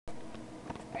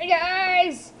Hey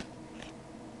guys!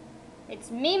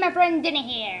 It's me, my friend Denny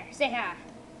here. Say hi.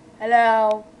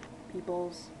 Hello,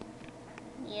 peoples.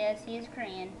 Yes, he is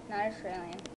Korean, not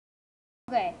Australian.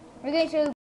 Okay, we're going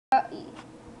to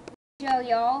show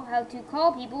y'all how to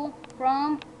call people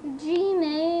from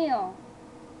Gmail.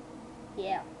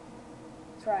 Yeah,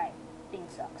 that's right. Thing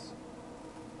sucks.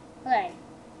 Okay,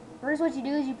 first what you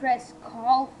do is you press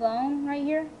call phone right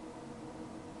here.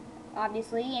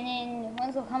 Obviously, and then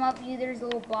once it'll come up to you, there's a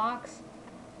little box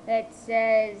that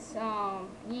says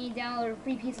you need to download a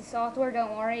free piece of software.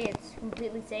 Don't worry, it's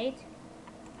completely safe.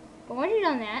 But once you've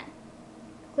done that,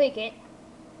 click it.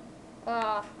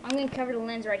 I'm going to cover the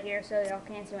lens right here so y'all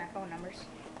can't see my phone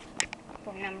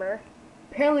number.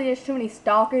 Apparently there's too many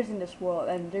stalkers in this world,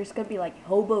 and there's gonna be like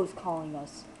hobos calling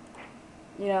us.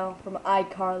 You know, from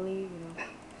iCarly, you know.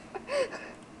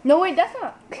 No, wait, that's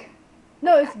not...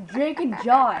 No, it's Drake and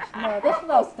Josh. No, that's what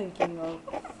I was thinking of.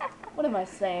 What am I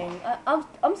saying?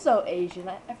 I'm so Asian.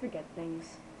 I forget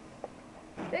things.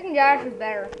 Drake and Josh was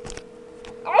better.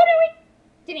 Oh, no, wait!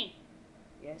 Denny,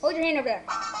 Yes. hold your hand over there.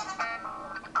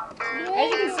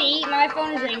 As you can see, my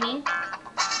phone is ringing.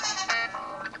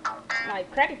 My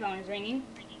crappy phone is ringing.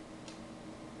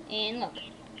 And look.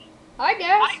 Hi,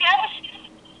 guys.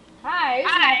 Hi,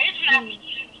 it's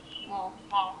well,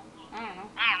 I don't know.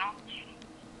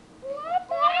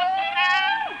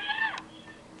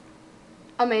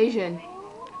 I'm Asian.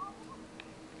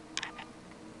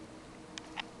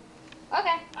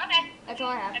 Okay. That's all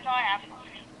I have.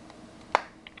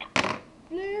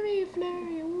 Flurry,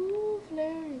 flurry, ooh,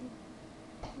 flurry.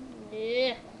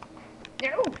 Yeah.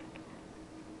 No.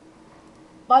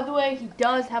 By the way, he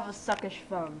does have a suckish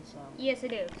phone, so. Yes, I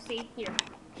do. See, here.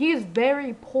 He is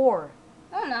very poor.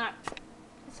 No, I'm not.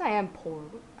 Yes, I am poor.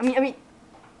 I mean.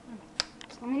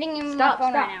 I'm hitting him with Stop, my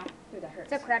phone stop. right now. Dude, that hurts.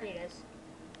 That's how crappy it is.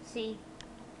 See?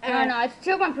 I don't know. I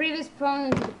took my previous phone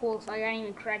into the pool, so I got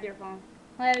even crappier phone.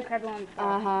 I had a crappy one before.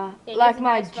 Yeah, Like here's a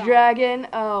my nice phone. dragon.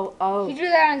 Oh. He drew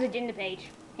that on his agenda page.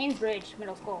 Hainesbridge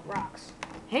Middle School rocks.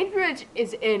 Hainesbridge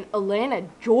is in Atlanta,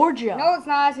 Georgia. No, it's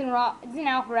not. It's in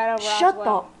Alpharetta, Roswell. Shut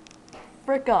the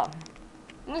frick up.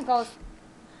 Let's go.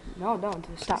 No, don't.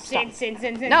 Stop. Sin.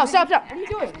 No, stop. What are you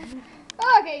doing?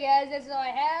 Okay, guys, that's all I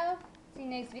have. See you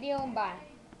next video, and bye.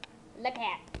 Look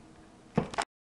at.